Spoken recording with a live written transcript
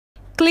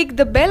Click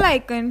the bell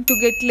icon to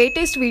get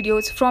latest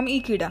videos from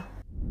Ekeeda.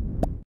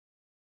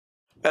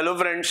 Hello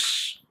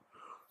friends,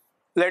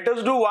 let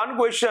us do one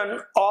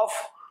question of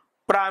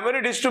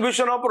primary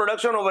distribution of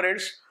production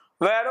overheads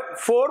where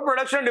 4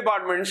 production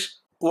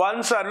departments,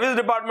 1 service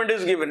department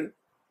is given.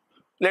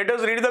 Let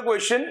us read the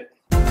question.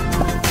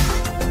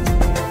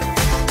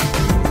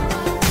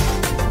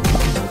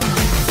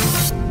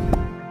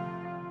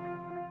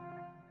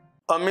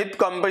 Amit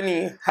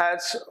company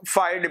has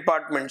 5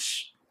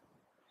 departments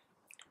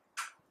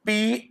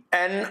P,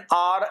 N,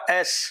 R,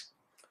 S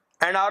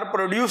and are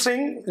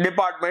producing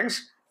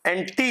departments,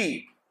 and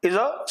T is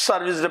a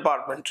service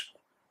department.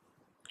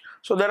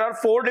 So there are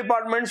 4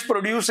 departments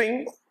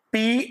producing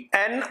P,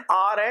 N,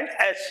 R and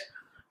S,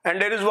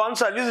 and there is one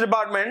service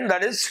department,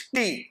 that is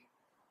T.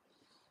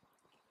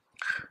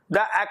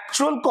 The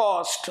actual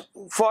cost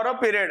for a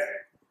period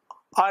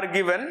are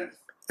given: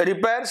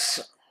 repairs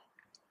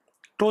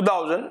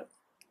 2000,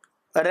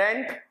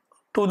 rent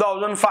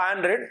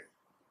 2500,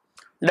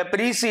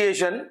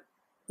 depreciation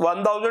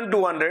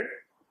 1200,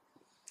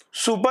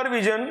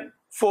 supervision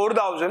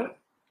 4000,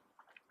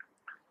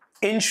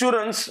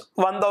 insurance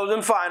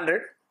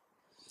 1500,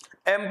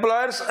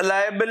 employers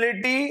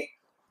liability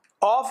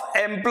of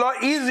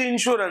employees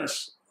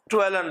insurance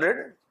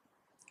 1200,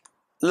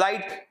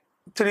 light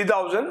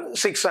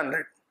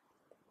 3600.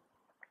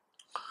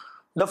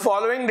 The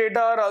following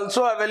data are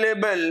also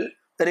available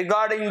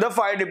regarding the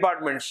 5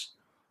 departments.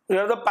 We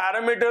have the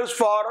parameters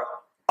for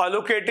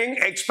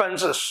allocating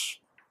expenses: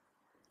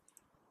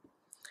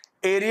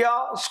 area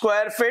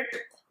square feet,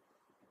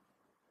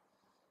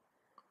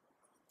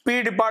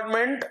 P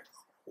department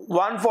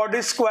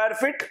 140 square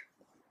feet,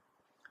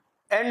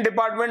 N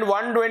department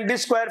 120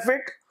 square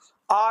feet,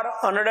 R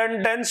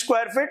 110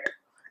 square feet,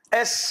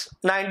 S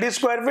 90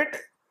 square feet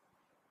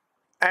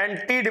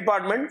and T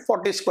department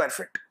 40 square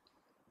feet.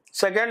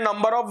 Second,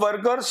 number of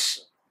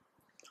workers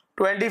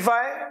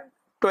 25,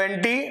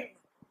 20,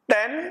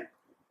 10,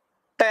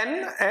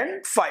 10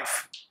 and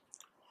 5.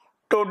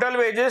 Total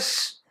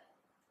wages: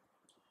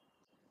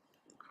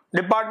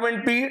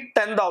 Department P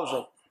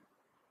 10,000,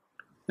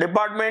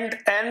 Department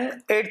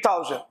N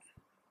 8,000,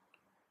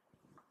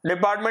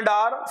 Department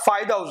R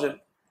 5,000,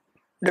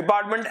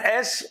 Department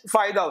S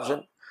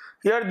 5,000.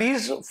 Here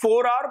these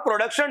 4 are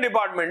production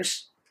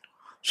departments.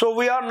 So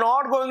we are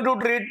not going to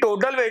treat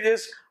total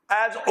wages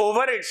as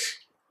overheads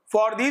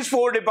for these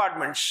 4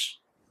 departments.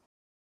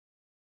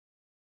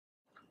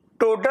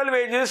 Total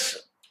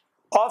wages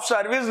of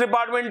service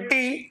department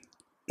T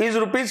is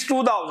rupees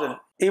 2,000.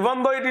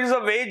 Even though it is a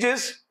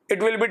wages, it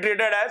will be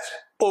treated as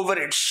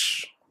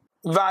overheads.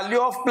 Value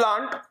of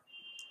plant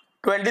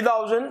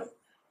 20,000,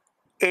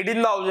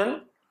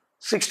 18,000,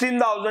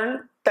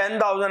 16,000,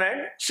 10,000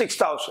 and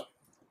 6,000.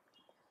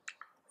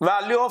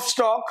 Value of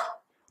stock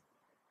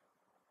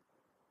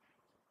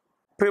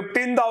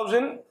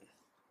 15,000,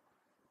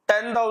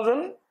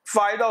 10,000,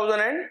 5,000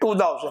 and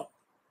 2,000.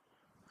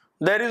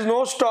 There is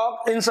no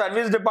stock in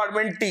service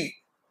department T.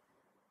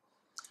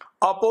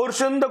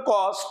 Apportion the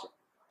cost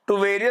to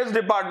various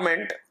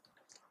departments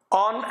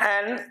on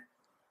an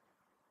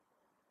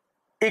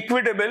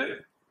equitable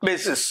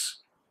basis.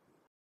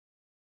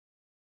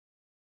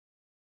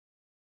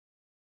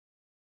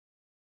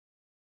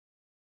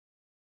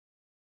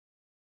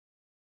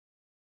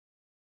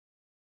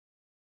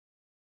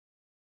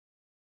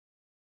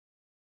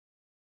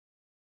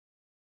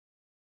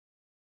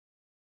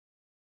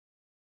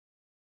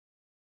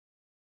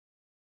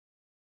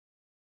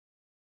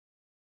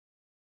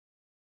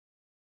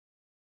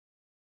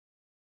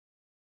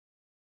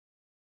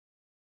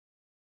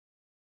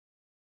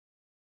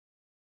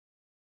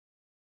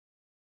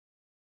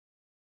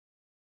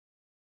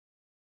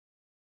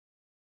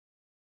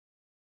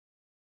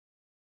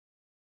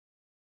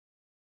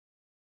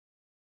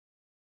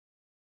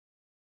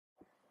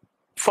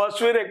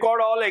 First we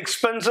record all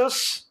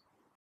expenses.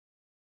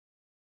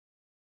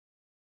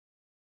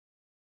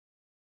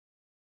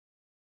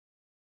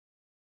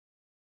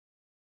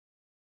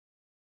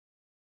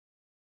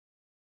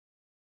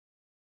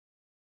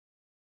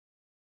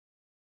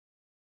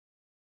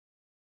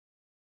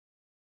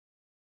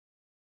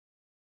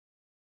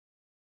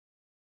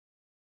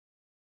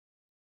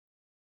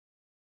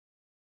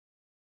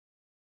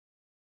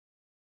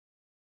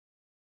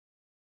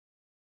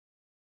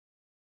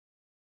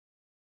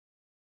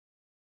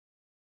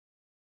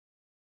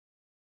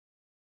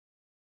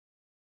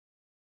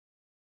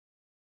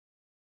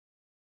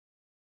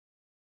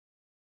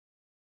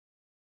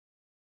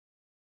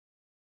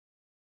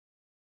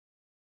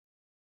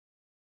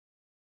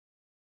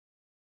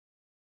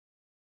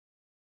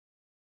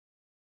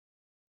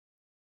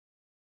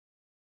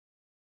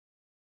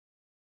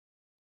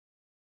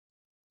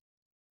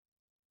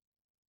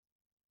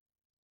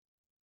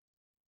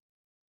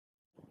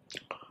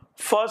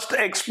 First,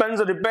 expense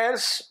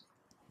repairs.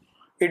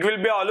 It will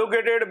be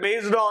allocated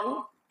based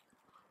on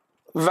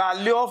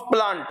value of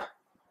plant,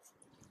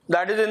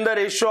 that is in the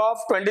ratio of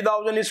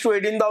 20,000 is to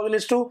 18,000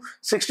 is to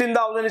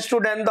 16,000 is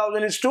to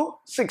 10,000 is to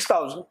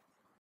 6,000.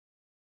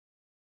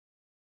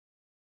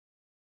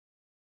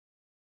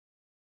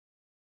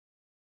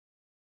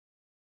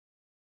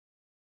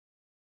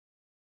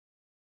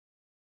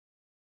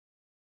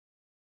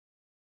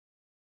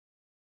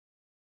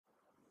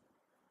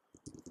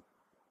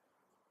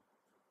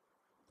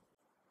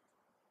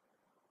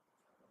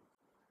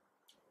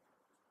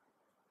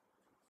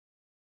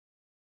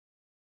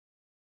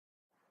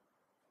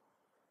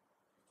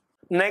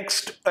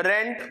 Next,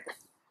 rent.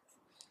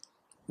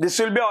 This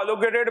will be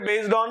allocated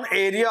based on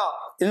area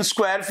in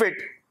square feet.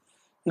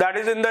 That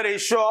is in the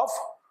ratio of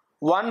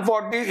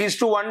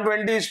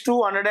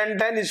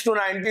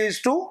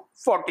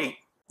 140:120:110:90:40.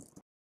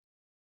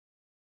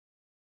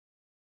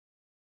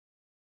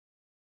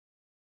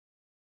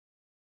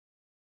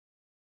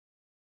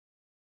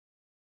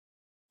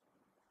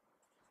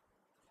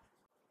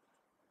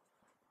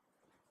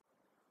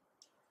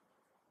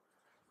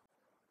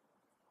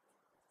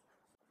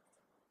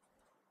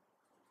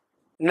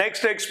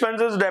 Next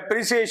expense is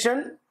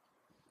depreciation.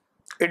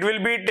 It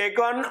will be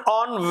taken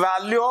on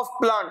value of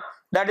plant,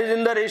 that is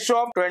in the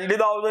ratio of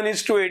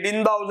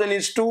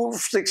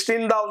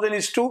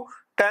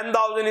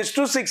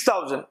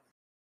 20,000:18,000:10,000:6,000.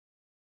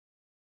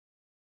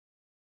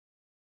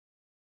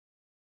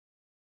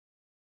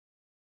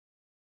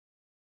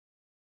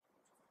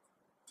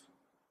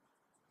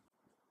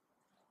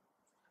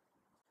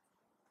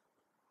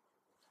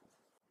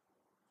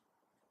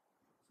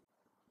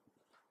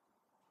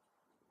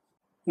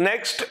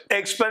 Next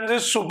expense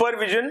is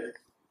supervision.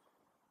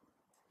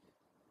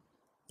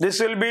 This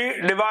will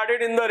be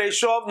divided in the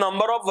ratio of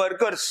number of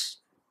workers.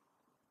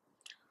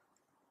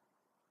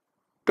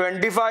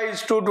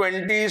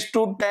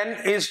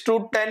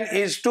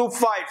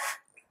 25:20:10:10:5.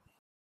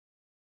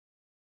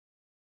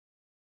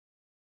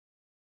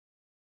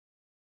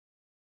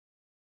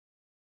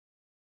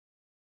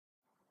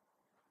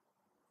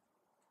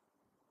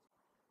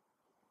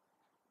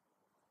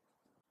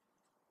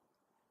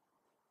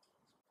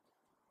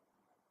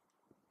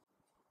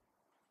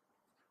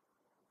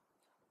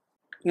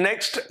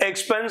 Next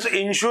expense,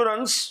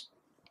 insurance.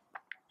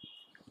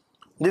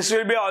 This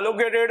will be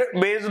allocated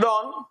based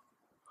on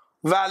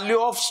value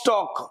of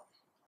stock.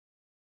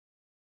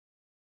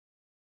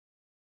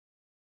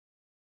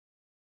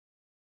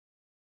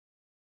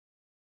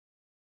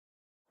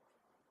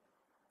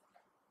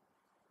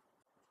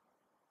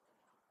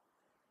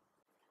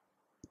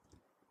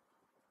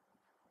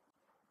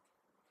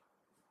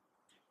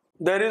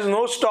 There is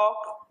no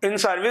stock in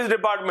service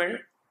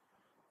department,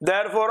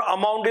 therefore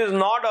amount is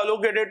not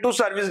allocated to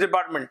service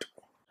department.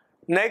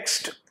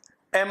 Next,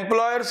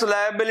 employer's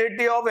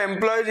liability of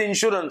employees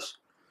insurance.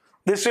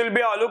 This will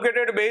be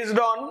allocated based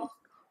on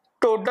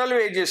total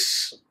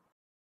wages.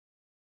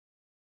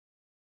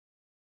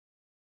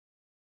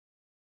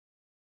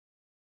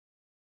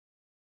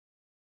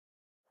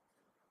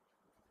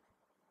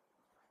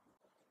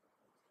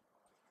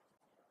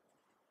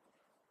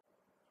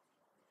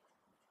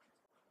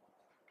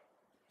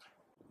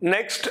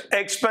 Next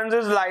expense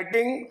is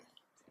lighting.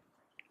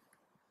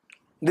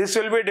 This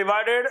will be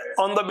divided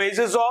on the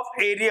basis of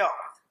area.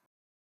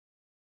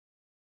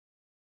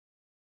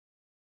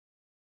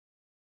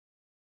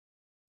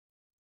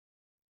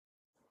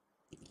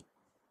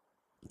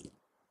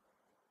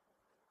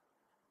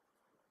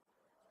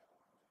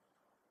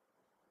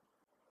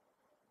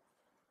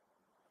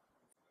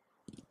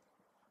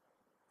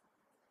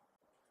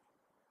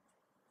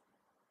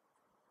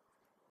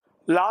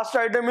 Last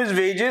item is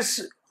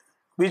wages,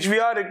 which we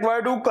are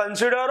required to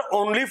consider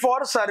only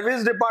for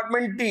service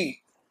department T.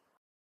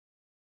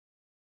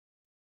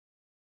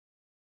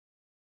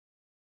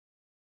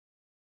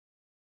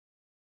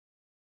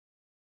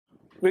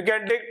 We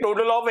can take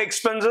total of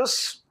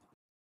expenses.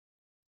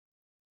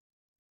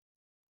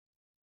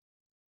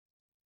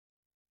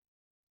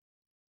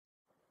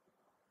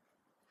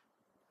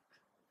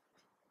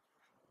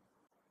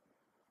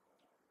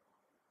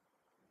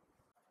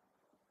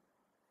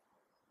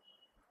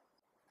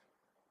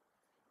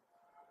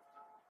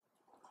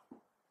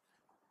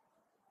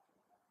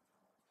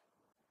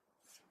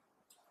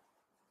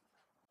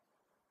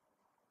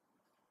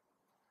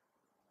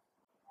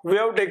 We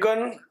have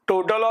taken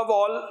total of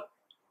all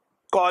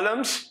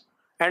columns,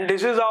 and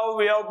this is how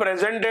we have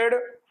presented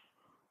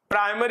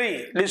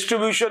primary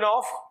distribution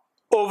of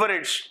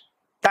overheads.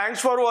 Thanks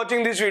for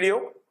watching this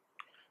video.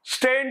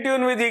 Stay in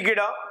tune with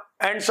Ekeeda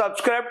and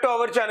subscribe to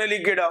our channel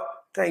Ekeeda.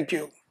 Thank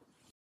you.